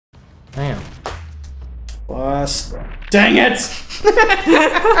Damn. Plus. Dang it!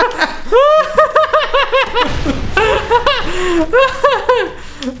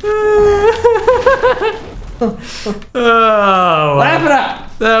 Oh, Laugh it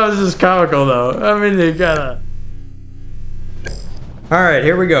up! that was just comical, though. I mean, you gotta. All right,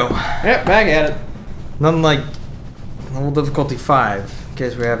 here we go. Yep, back at it. Nothing like level difficulty 5, in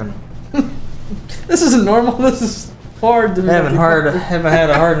case we haven't. This isn't normal. This is hard to. Haven't had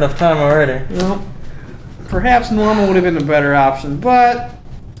a hard enough time already. Well, perhaps normal would have been a better option, but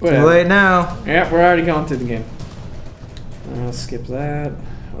whatever. Too late now. Yep, we're already going through the game. Let's skip that.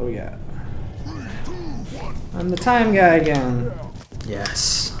 What we got? I'm the time guy again.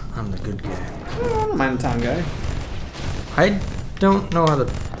 Yes, I'm the good guy. I don't mind the time guy. I don't know how to.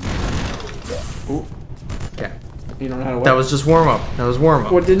 Ooh. Okay. You don't know how to what? That was just warm up. That was warm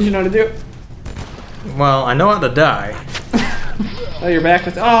up. What didn't you know how to do? Well, I know how to die. Oh, you're back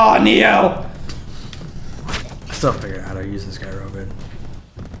with. Oh, Neo! I still figured out how to use this guy real good.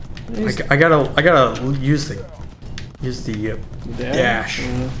 I gotta use the dash.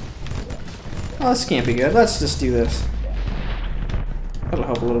 Oh, this can't be good. Let's just do this. That'll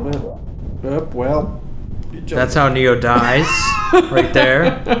help a little bit. Oh, well. That's how Neo dies. Right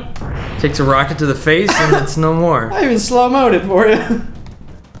there. Takes a rocket to the face and it's no more. I even slow-moed it for you.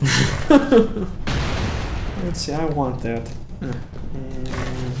 Let's see, I want that. And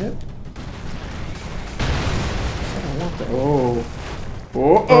hit. I want that. Oh.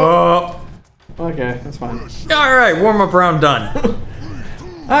 Oh. Oh. Okay, that's fine. Alright, warm up round done.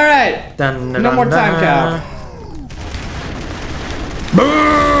 Alright. No more time cow.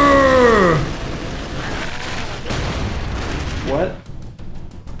 Boo! What?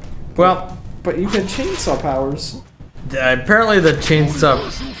 Well, but you had chainsaw powers. Apparently the chainsaw.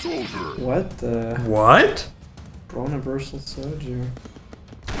 What the? What? Universal Soju.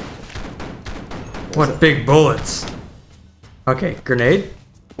 What big bullets? Okay, grenade.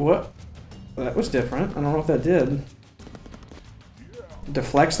 What? That was different. I don't know if that did.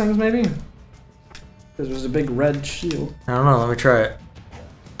 Deflects things, maybe? Because there's a big red shield. I don't know. Let me try it.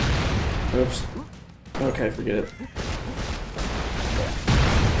 Oops. Okay, forget it.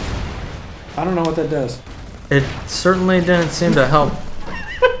 I don't know what that does. It certainly didn't seem to help.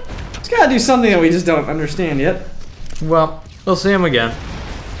 It's gotta do something that we just don't understand yet. Well, we'll see him again.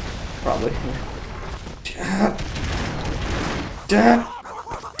 Probably.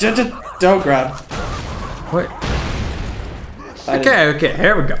 Oh, God. What? Okay,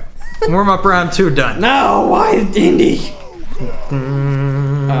 here we go. Warm up round 2 done. No, why Indy?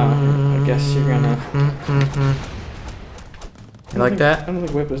 I guess you're gonna. You like that? I don't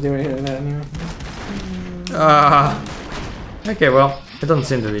think Whip was doing any of that anyway. Okay, well, it doesn't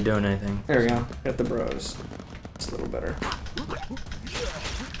seem to be doing anything. There we go. Got the bros. It's a little better.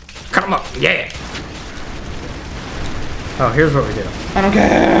 Come on, yeah! Oh, here's what we do. I don't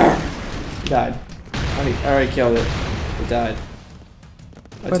care! It died. I already killed it. It died.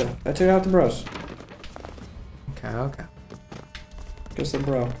 I took out the bros. Okay. Because they're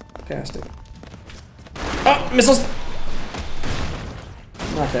bro-tastic. Oh! Missiles!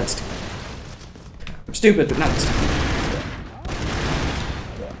 Not that stupid. I'm stupid, but not stupid.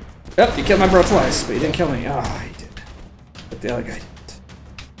 Yep, you killed my bro twice, but you didn't kill me. Oh, you did. But the other guy didn't.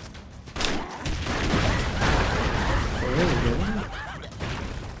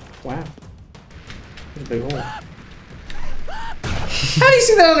 Wow. There's a big hole. How do you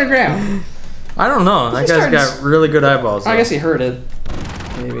see that on the ground? I don't know. That guy's got really good eyeballs. I guess he heard it.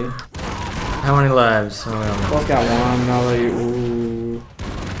 Maybe. How many lives? Oh, I don't know. Both got one. Now they. Ooh.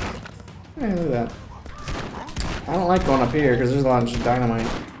 Hey, look at that. I don't like going up here because there's a lot of dynamite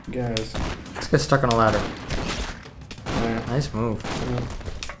guys. This guy's stuck on a ladder. Yeah. Nice move. Yeah.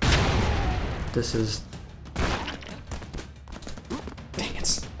 This is. Dang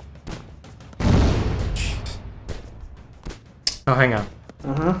it. Oh, hang on.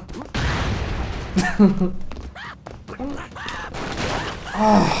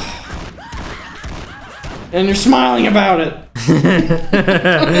 Oh. And you're smiling about it.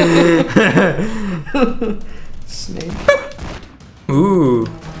 Snake. Ooh,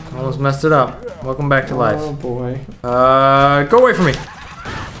 almost messed it up. Welcome back to life. Oh boy. Go away from me.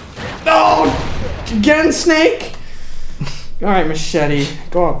 No! Again, snake? Alright, machete.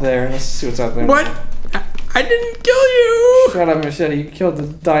 Go up there. Let's see what's up there. What? I didn't kill you! Shut up, machete. You killed the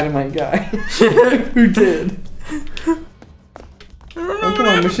dynamite guy. Who did? Oh, come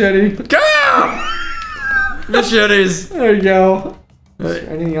on, machete. Come! Machetes. There you go. Is there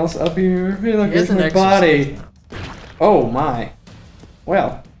anything else up here? Hey, look, here's my body. Oh, my.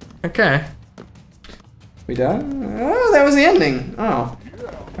 Well. Okay. We done? Oh, that was the ending. Oh.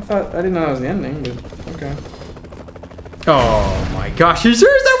 I thought I didn't know that was the ending, but okay. Oh my gosh, you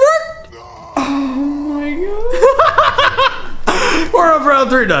serious? That worked? Oh my god. We're on round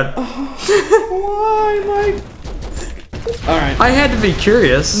 3 done. Why, Mike? Alright. I had to be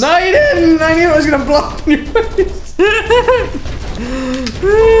curious. No, you didn't! I knew it was gonna blow up in your face.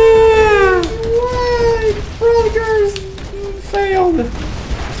 Why? Brothgar's failed.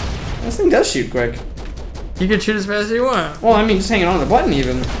 This thing does shoot quick. You can shoot as fast as you want. Well, I mean, just hanging on the button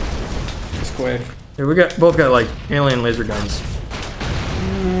even. It's quick. Yeah, we both got like alien laser guns.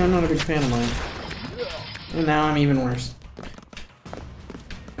 I'm not a big fan of mine. And now I'm even worse.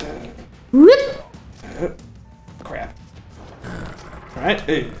 Crap. Alright.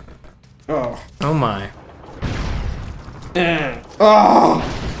 Hey. Oh. Oh my. Oh!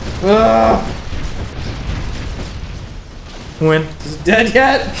 Win. Is it dead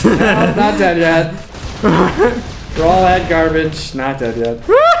yet? No, not dead yet. For all that garbage, not dead yet.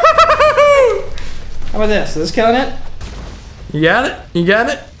 How about this? Is this killing it? You got it? You got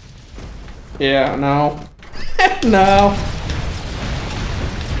it? Yeah, no. No.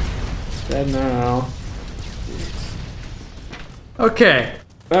 Dead no. Okay.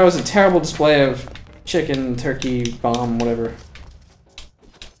 That was a terrible display of chicken, turkey, bomb, whatever.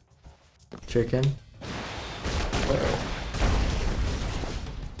 Chicken.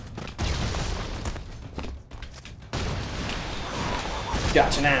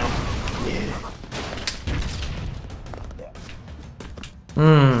 Gotcha now. Yeah.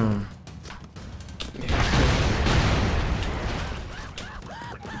 Hmm.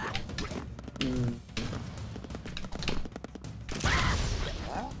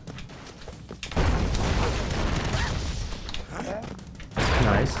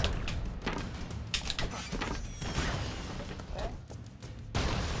 Nice.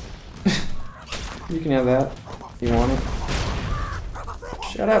 You can have that if you want it.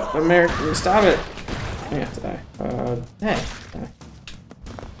 Shut up, American. Stop it. I have to die. Hey. Die.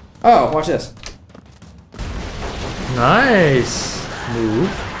 Oh, watch this. Nice. Move.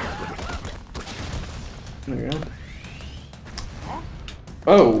 There we go.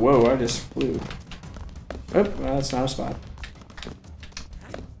 Oh, whoa, I just flew. Oh, well, that's not a spot.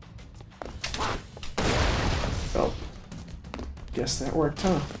 Oh. Guess that worked,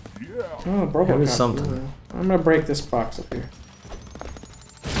 huh? Oh, Broforce. It was something. I'm gonna break this box up here.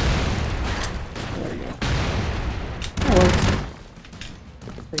 There you go. That works.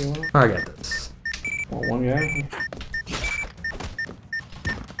 Pretty well. I got this. Oh, one guy.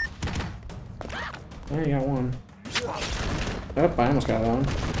 There you got one. Oh, I almost got that one.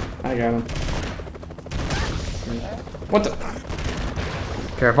 I got him. What the?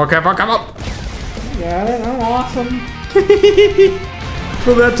 Careful, careful, come on! I got it. I'm awesome.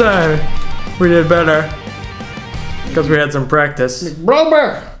 Well, that time we did better because we had some practice.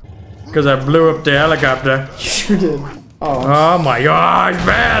 Brober! Because I blew up the helicopter. Sure did. Oh. Oh my gosh,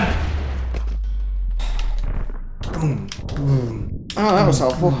 man! Boom, boom. Oh, that was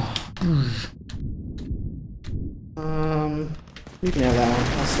helpful. You can have that one.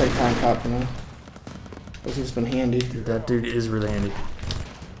 I'll stay time cop for now. Because he's been handy. Dude, that dude is really handy.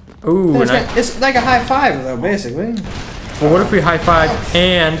 Ooh, and it's like a high five, though, basically. well, what if we high five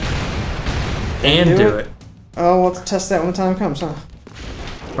and do it? Oh, we'll have to test that when the time comes, huh?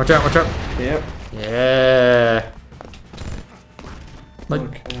 Watch out, watch out. Yep. Yeah. Like,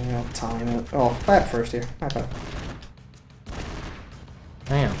 okay, I'll time it. Oh, clap first here. High five.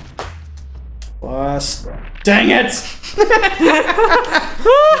 damn. Plus. Dang it!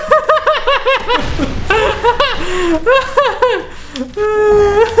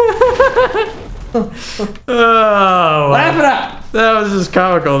 Oh, Laugh it up! that was just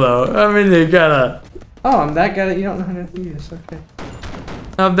comical, though. I mean, you gotta. Oh, I'm that guy that you don't know how to use. Okay.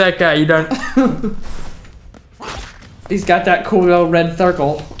 I'm that guy. You don't. He's got that cool little red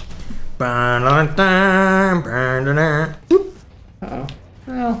circle. Uh-oh. Uh-oh.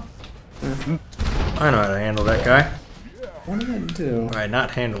 Well. I know how to handle that guy. What did I do? Alright,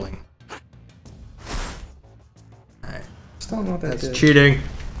 not handling. Alright. Still don't know what that That's did. cheating.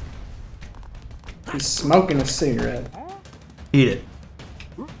 He's smoking a cigarette. Eat it.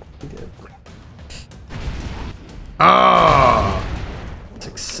 He did. Oh!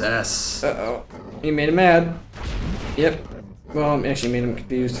 Success. Uh-oh. You made him mad. Yep. Well, actually made him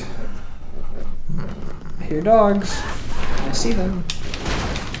confused. I hear dogs. I see them.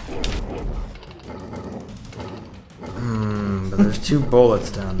 But there's 2 bullets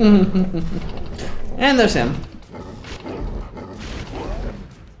down there. And there's him.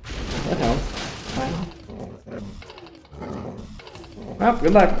 That helped. Fine. Well,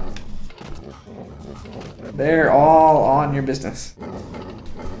 good luck. They're all on your business.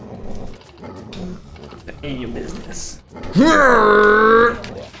 In your business. Nope.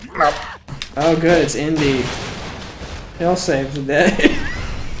 Oh, good, it's Indy. He'll save the day.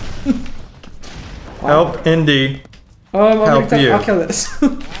 Help, Indy. Oh, Help you. I'll kill this.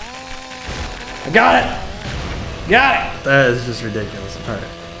 I got it! Got it! That is just ridiculous. Alright.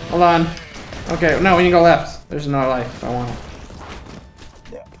 Hold on. Okay, no, we need to go left. There's another life. I want it.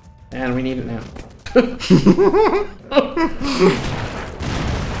 And we need it now.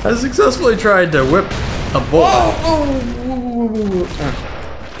 I successfully tried to whip a bull. Oh!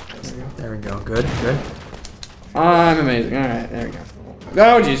 There we go. Good, good. I'm amazing. Alright, there we go.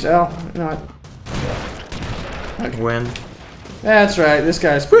 Oh, jeez. Oh, you know what? Okay. Win. That's right. This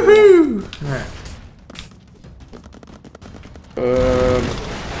guy's. Woohoo! Alright.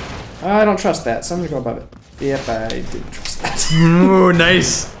 I don't trust that, so I'm gonna go above it. Yep, I didn't trust that. Ooh,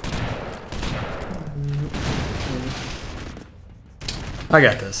 nice. I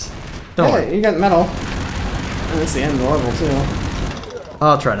got this. Don't worry. Hey, you got metal. And that's the end of the level, too.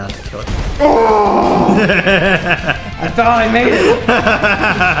 I'll try not to kill it. Oh! I thought I made it!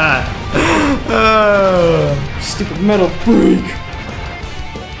 Oh. Stupid metal freak!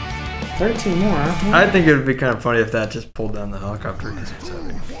 13 more. I think it would be kind of funny if that just pulled down the helicopter.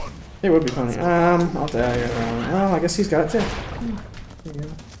 It would be funny. I'll tell you. Well, I guess he's got it too. There you go.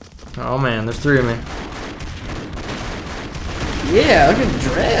 Oh man, there's 3 of me. Yeah, look at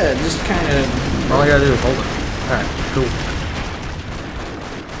Dread. Just kind of. All I gotta do is hold it. Alright, cool.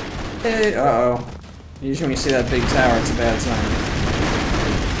 Hey, uh-oh. Usually when you see that big tower, it's a bad sign.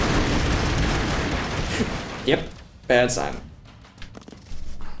 Yep, bad sign.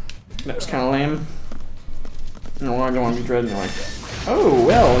 That was kind of lame. No, I don't want to be Dread anyway. Oh,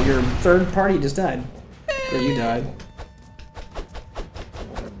 well, your third party just died. Or you died.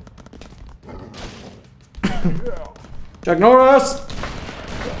 Chuck Norris!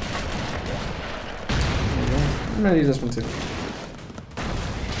 I'm gonna use this one too.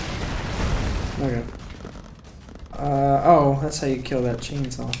 Okay. Oh, that's how you kill that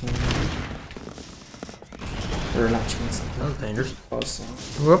chainsaw thing. Or not chainsaw. That was dangerous. Close.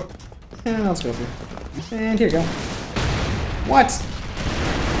 Whoop. And let's go through. And here you go. What?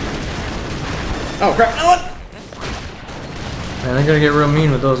 Oh crap! No, what? Man, they're gonna get real mean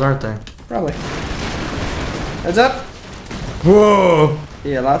with those, aren't they? Probably. Heads up! Whoa!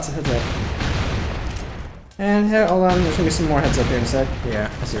 Yeah, lots of heads up. And here, hold on, there's gonna be some more heads up here in a sec. Yeah,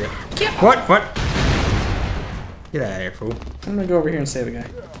 I see it. What? What? Get out of here, fool. I'm gonna go over here and save a guy.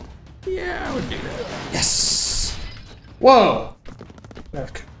 Yeah, I would do that. Yes! Whoa!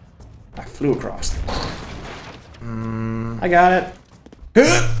 Look. I flew across. I got it.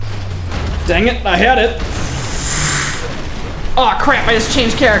 Dang it, I had it. Oh crap, I just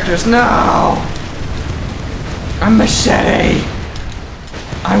changed characters. No! I'm Machete.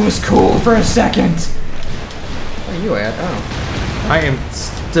 I was cool for a second. Where are you at? Oh. I am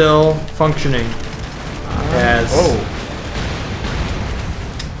still functioning as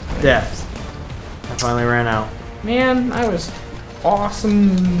death. I finally ran out. Man, I was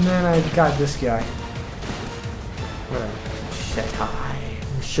awesome, and then I got this guy. Whatever. Shit, hi.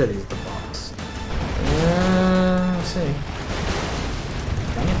 Machete's the boss. Let's see.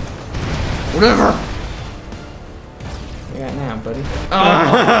 Dang it. Whatever! What you got now, buddy? Oh!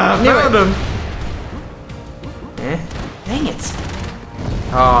 Found him! Eh? Dang it!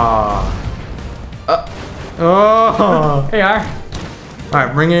 Ah. Oh! Here you are.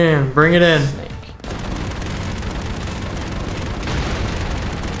 Alright, bring it in. Bring it in. Snake.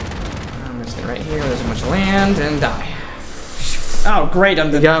 I'm gonna stay right here where there's a bunch of land and die. Oh, great!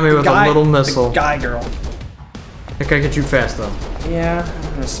 I'm the You got me with guy, a little missile. The guy girl. I gotta get you fast though. Yeah,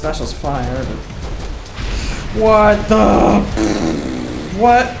 the special's fire, but... What the...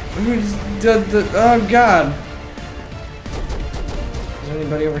 What? Who's the... Oh, God. Is there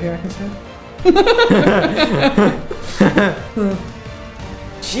anybody over here I can save?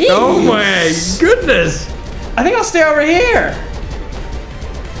 Jeez! Oh my goodness! I think I'll stay over here!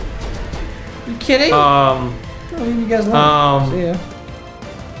 You kidding? I'll leave you guys alone. See ya.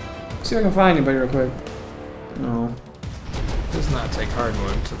 See if I can find anybody real quick. No. Does not take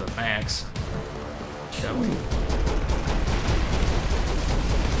hardwood to the max. Shall we?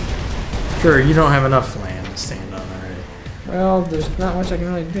 Sure, you don't have enough land to stand on already. Well, there's not much I can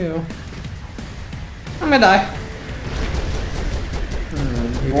really do. I'm gonna die.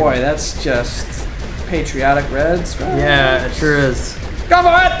 Boy, that's just patriotic Reds. Right? Yeah, it sure is. Go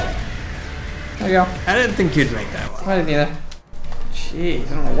for it! There you go. I didn't think you'd make that one. I didn't either. Jeez,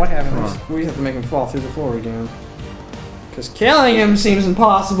 I don't know what happened. We have to make him fall through the floor again. Because killing him seems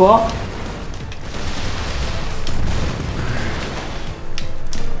impossible.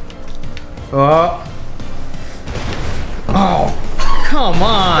 Oh. Come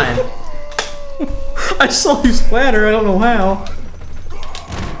on! I saw you splatter, I don't know how.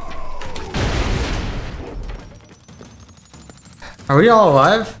 Are we all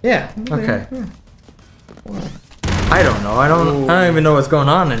alive? Yeah. Okay. Yeah. I don't know. I don't even know what's going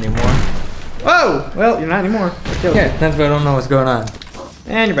on anymore. Whoa! Well, you're not anymore. Yeah, that's why I don't know what's going on.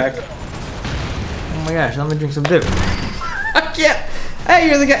 And you're back. Oh my gosh, let me drink some dip. I can't. Hey,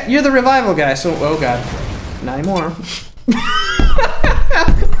 you're the guy. You're the revival guy. So, oh god, not anymore.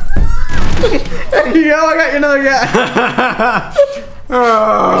 There you go. I got you another guy.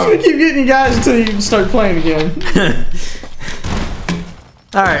 I'm just gonna keep getting you guys until you start playing again.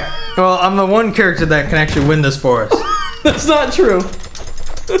 All right. Well, I'm the one character that can actually win this for us. That's not true.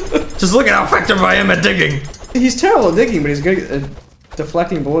 Just look at how effective I am at digging. He's terrible at digging, but he's good at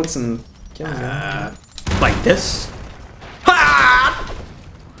deflecting bullets and killing them. Like this. Ha!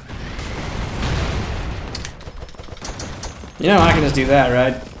 You know I can just do that,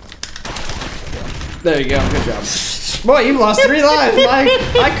 right? There you go. Good job. Boy, you lost 3 lives, Mike.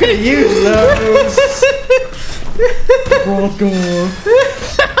 I could have used those. Brothgar.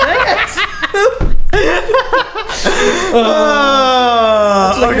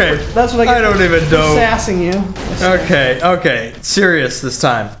 Okay. That's what I get. I don't even know. Sassing you. Okay. Serious this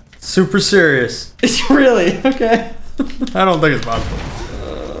time. Super serious. Really? Okay. I don't think it's possible.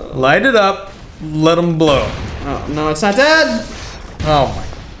 Light it up. Let them blow. Oh, no, it's not dead. Oh my.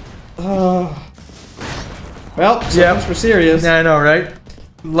 Well, so much for serious. Yeah, I know, right?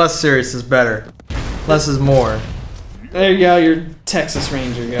 Less serious is better. Less is more. There you go, your Texas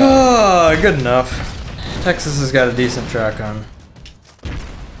Ranger guy. Oh, good enough. Texas has got a decent shotgun.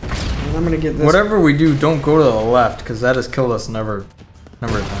 And I'm gonna get this. Whatever we do, don't go to the left, because that has killed us a number of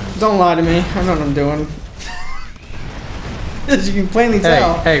times. Don't lie to me. I know what I'm doing. As you can plainly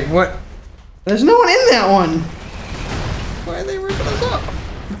tell. Hey, what? There's no one in that one. Why are they ripping us up?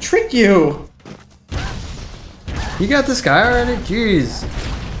 Trick you. You got this guy already? Jeez.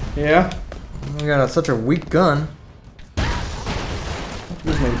 Yeah. We got such a weak gun.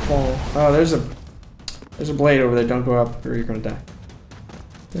 This may fall. Oh, there's a blade over there. Don't go up, or you're gonna die.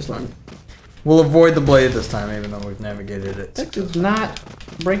 This one. We'll avoid the blade this time, even though we've navigated it. That does not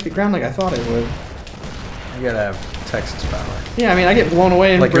break the ground like I thought it would. You gotta have Texas power. Yeah, I mean, I get blown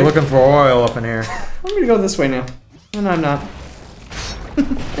away and like you're looking for oil up in here. I'm gonna go this way now. No, I'm not.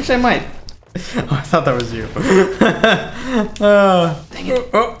 Actually, I might. Oh, I thought that was you. Dang it.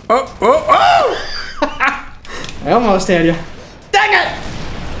 Oh! I almost had you. Dang it!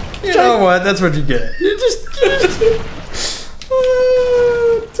 You know what? That's what you get. You just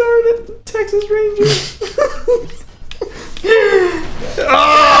darn it. Texas Ranger.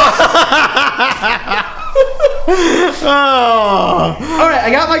 Oh! Alright, I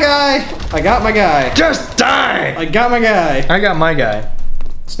got my guy. Just die! I got my guy. I got my guy.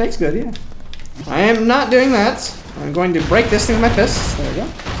 Snake's good, yeah. I am not doing that. I'm going to break this thing with my fists. There we go.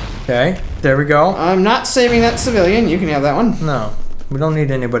 Okay, there we go. I'm not saving that civilian. You can have that one. No, we don't need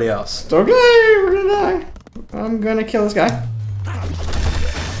anybody else. It's okay, we're gonna die. I'm gonna kill this guy.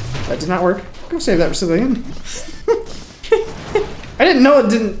 That did not work. Go save that civilian. I didn't know it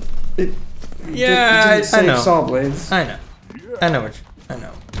didn't. It didn't save I know. saw blades. I know. I know.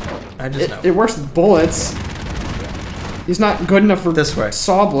 I just know. It works with bullets. He's not good enough for this way.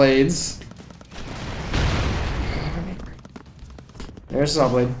 Saw blades. There's a saw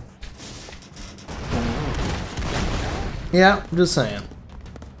blade. Yeah, I'm just saying.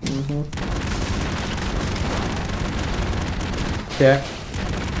 Okay.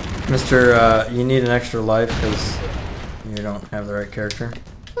 Mr. You need an extra life because you don't have the right character.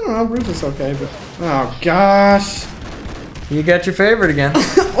 I don't know, Bruce is okay, but... Oh, gosh. You got your favorite again.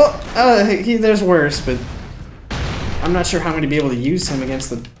 Well, there's worse, but... I'm not sure how I'm going to be able to use him against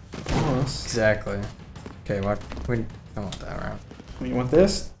the boss. Exactly. Okay, what? We don't want that around. You want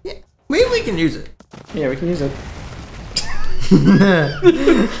this? Yeah, maybe we can use it. Yeah, we can use it. You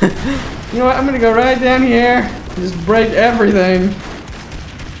know what? I'm gonna go right down here and just break everything.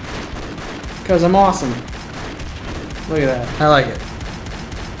 Because I'm awesome. Look at that. I like it.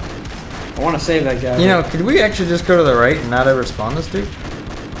 I want to save that guy. You know, could we actually just go to the right and not ever spawn this dude?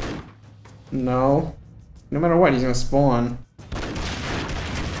 No. No matter what, he's gonna spawn.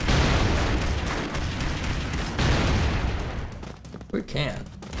 We can.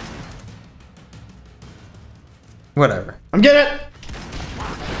 Whatever. I'm getting it!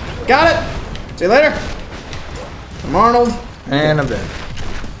 Got it! See you later! I'm Arnold. And I'm dead.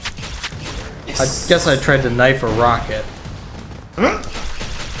 Yes. I guess I tried to knife a rocket.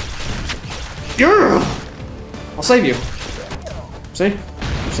 I'll save you. See?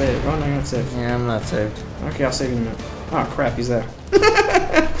 You saved. Oh, no, you're not saved. Yeah, I'm not saved. Okay, I'll save you in a minute. Oh crap, he's there.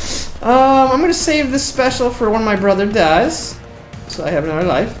 I'm gonna save this special for when my brother dies, so I have another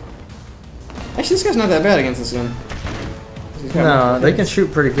life. Actually, this guy's not that bad against this gun. No, they can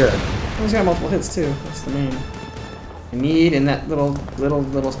shoot pretty good. He's got multiple hits too. That's the main. I need in that little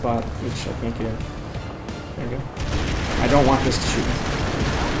spot, which I can't get in. There we go. I don't want this to shoot me.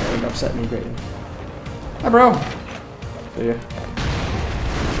 That would upset me greatly. Hi, bro. There you.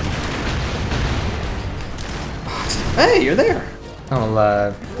 Hey, you're there. I'm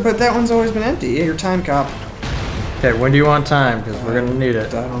alive. But that one's always been empty. Yeah, your time cop. Okay, when do you want time? Because we're gonna need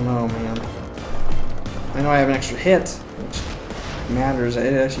it. I don't know, man. I know I have an extra hit, which matters.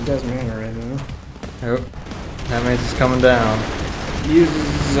 It actually does matter, right now. Nope. That means it's coming down.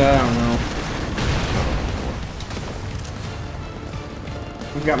 Uses, I don't know.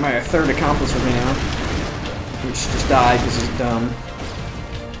 We've got my third accomplice with me now, which just died because he's dumb.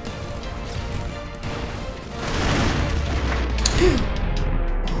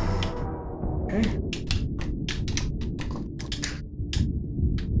 Okay.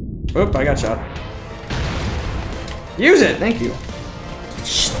 Oop, I got shot. Use it! Thank you.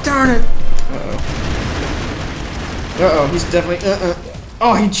 Darn it! Uh-oh. Uh-oh, he's definitely...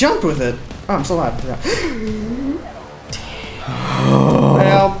 Oh, he jumped with it! Oh, I'm still alive.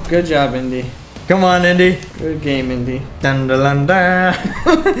 Well, good job, Indy. Come on, Indy. Good game, Indy. Dun dun dun.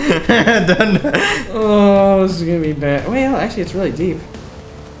 Dun, dun. Oh, this is gonna be bad. Well, actually, it's really deep.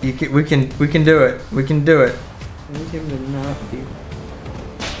 We can do it. We can do it. I need him to not be...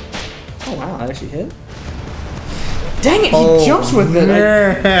 Oh wow, that actually hit. Dang it, he jumps with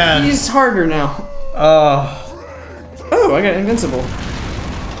it. He's harder now. Oh. Oh, I got invincible.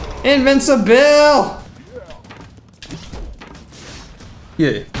 Invincible!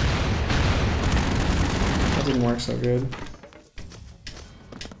 Yeah. That didn't work so good.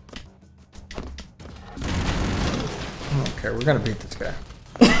 Okay, we're gonna beat this guy.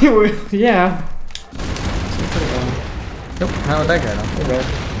 Yeah. Nope, not with that guy though.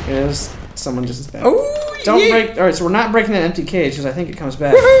 There's someone just as bad. Oh, don't break. Alright, so we're not breaking that empty cage because I think it comes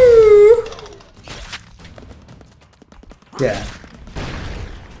back. Yeah.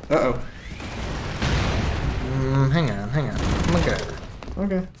 Uh-oh. Hang on. Okay.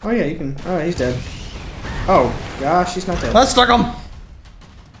 Okay. Oh yeah, you can. Alright, he's dead. Oh, gosh, he's not dead. Let's stuck him!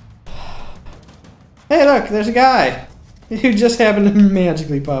 Hey, look, there's a guy who just happened to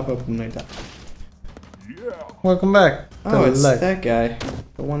magically pop up when they died. Welcome back. Oh, it's that guy.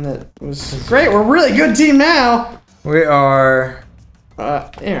 The one that was... Great, we're a really good team now! We are...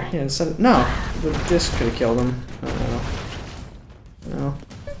 Yeah, instead of... No, the disc could have killed him. No.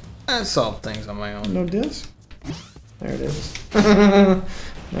 I solved things on my own. No disc? There it is. Uh-oh.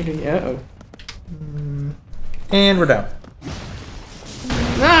 And we're down.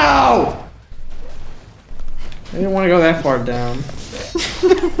 No! I didn't want to go that far down.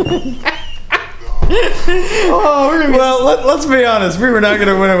 Oh, we're gonna well, let's be honest. We were not going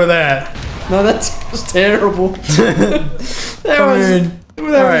to win over that. No, that was terrible. There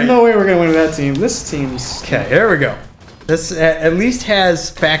was no way we're going to win with that team. This team's... Okay, here we go. This at least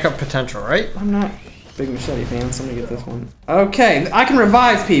has backup potential, right? I'm not a big machete fan, so I'm going to get this one. Okay, I can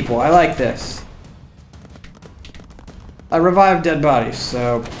revive people. I like this. I revive dead bodies,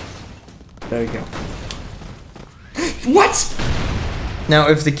 so... There you go. What?! Now,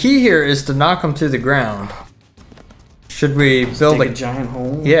 if the key here is to knock them to the ground, should we build dig a giant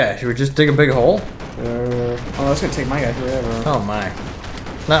hole? Yeah, should we just dig a big hole? Oh, that's gonna take my guy forever. Oh my.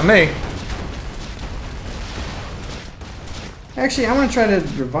 Not me. Actually, I want to try to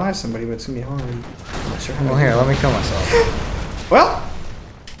revive somebody, but it's gonna be hard. I'm not sure how. Well, here, let me kill myself. Well,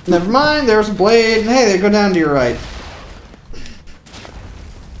 never mind. There's a blade. And hey, they go down to your right.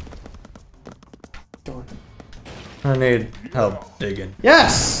 I need help digging.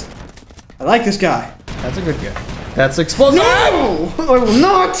 Yes! I like this guy. That's a good guy. That's explosive! No! I will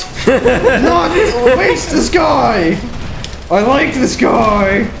not! Not waste this guy! I like this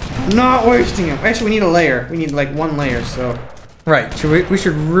guy! Not wasting him. Actually, we need a layer. We need like one layer, so... Right, we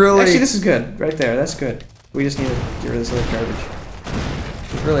should really... Actually, this is good. Right there, that's good. We just need to get rid of this other garbage.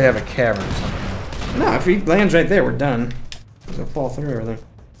 Should really have a cavern or something. No, if he lands right there, we're done. He'll fall through everything.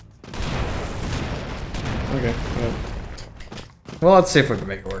 Okay. Well, let's see if we can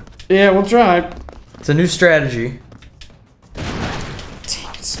make it work. Yeah, we'll try. It's a new strategy. Dang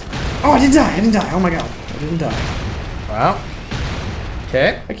it. Oh, I didn't die. I didn't die. Oh my god. I didn't die. Wow.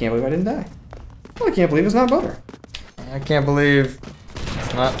 Okay. I can't believe I didn't die. Well, I can't believe it's not butter. I can't believe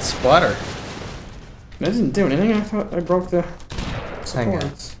it's not splatter. That didn't do anything. I thought I broke the Hang on.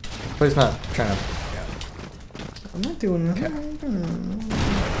 supports. Please not trying to... I'm not doing that. Okay.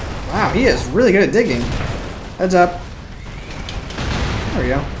 Wow, he is really good at digging. Heads up.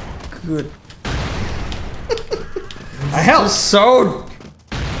 There we go. Good. I helped. It's so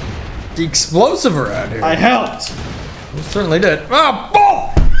explosive around here. I helped. You certainly did. Ah,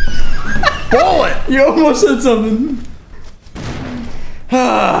 bullet! You almost said something.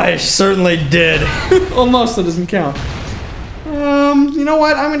 I certainly did. Almost, it doesn't count. You know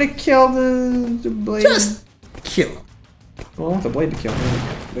what? I'm gonna kill the blade. Just kill him. Well, I want the blade to kill him.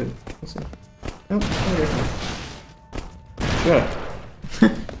 But let's see. Nope. Good.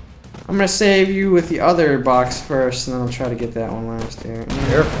 I'm gonna save you with the other box first, and then I'll try to get that one last here.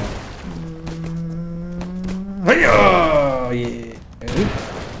 Careful. Oh yeah. I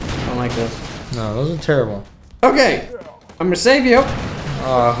don't like this. No, those are terrible. Okay. I'm gonna save you.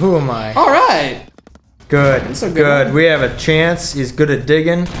 Who am I? All right. Good. That's a good Good. one. We have a chance. He's good at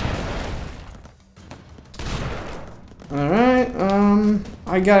digging. All right.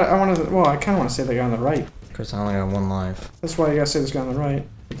 I kind of want to save the guy on the right. Because I only got one life. That's why you gotta save this guy on the right.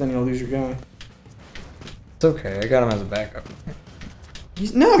 But then you'll lose your guy. It's okay. I got him as a backup.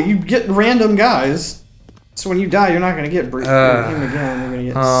 No, you get random guys. So when you die, you're not gonna get him again. You're gonna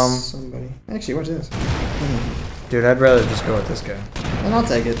get somebody. Actually, what's this? Dude, I'd rather just go with this guy. And I'll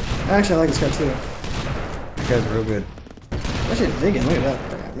take it. Actually, I like this guy too. This guy's real good. Actually, digging. Look at that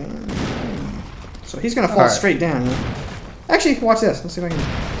crap, man. So he's gonna fall straight down. You know? Actually, watch this. Let's see if I can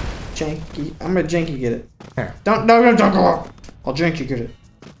janky. I'm gonna janky get it. Here. Don't go up. I'll janky get it.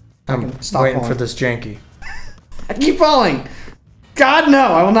 I'm waiting for this janky. I keep falling. God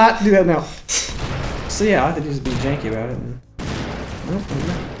no! I will not do that now. So yeah, I have to just be janky about it. And... Nope,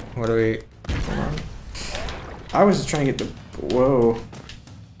 What do we? Hold on. I was just trying to get the. Whoa.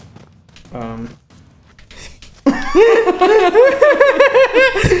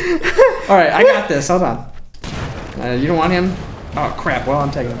 Alright, I got this. Hold on. You don't want him? Oh crap. Well,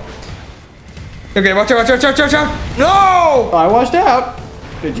 I'm taking him. Okay, watch out! No! Oh, I washed out.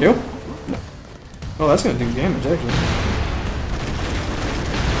 Did you? No. Oh, that's gonna do damage actually.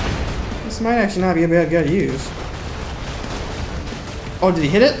 This might actually not be a bad guy to use. Oh, did he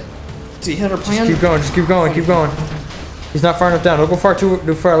hit it? Did he hit our plan? Just keep going. He's not far enough down. Don't go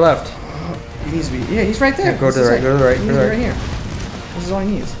too far left. He needs to be. Yeah, he's right there. Yeah, go to the right. He's right here. This is all he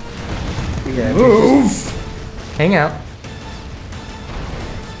needs. Yeah, move. Hang out.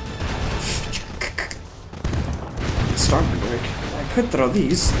 It's starting to break. I could throw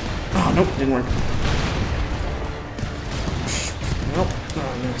these. Oh nope, didn't work. Nope.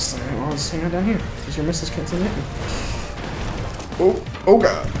 Oh, next time I'll just hang out down here. Because your missiles can't hit me. Oh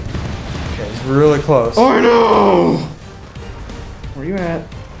god. Okay, he's really close. Oh no! Where you at?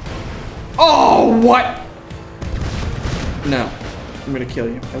 Oh, what? No. I'm gonna kill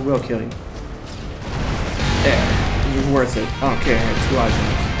you. I will kill you. There. You're worth it. I don't care. I have 2 lives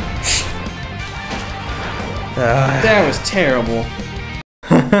left. That was terrible.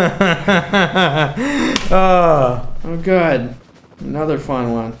 Oh, good. Another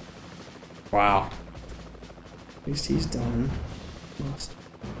fun one. Wow. At least he's done.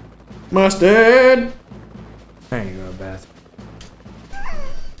 Mustard! There you go, Beth.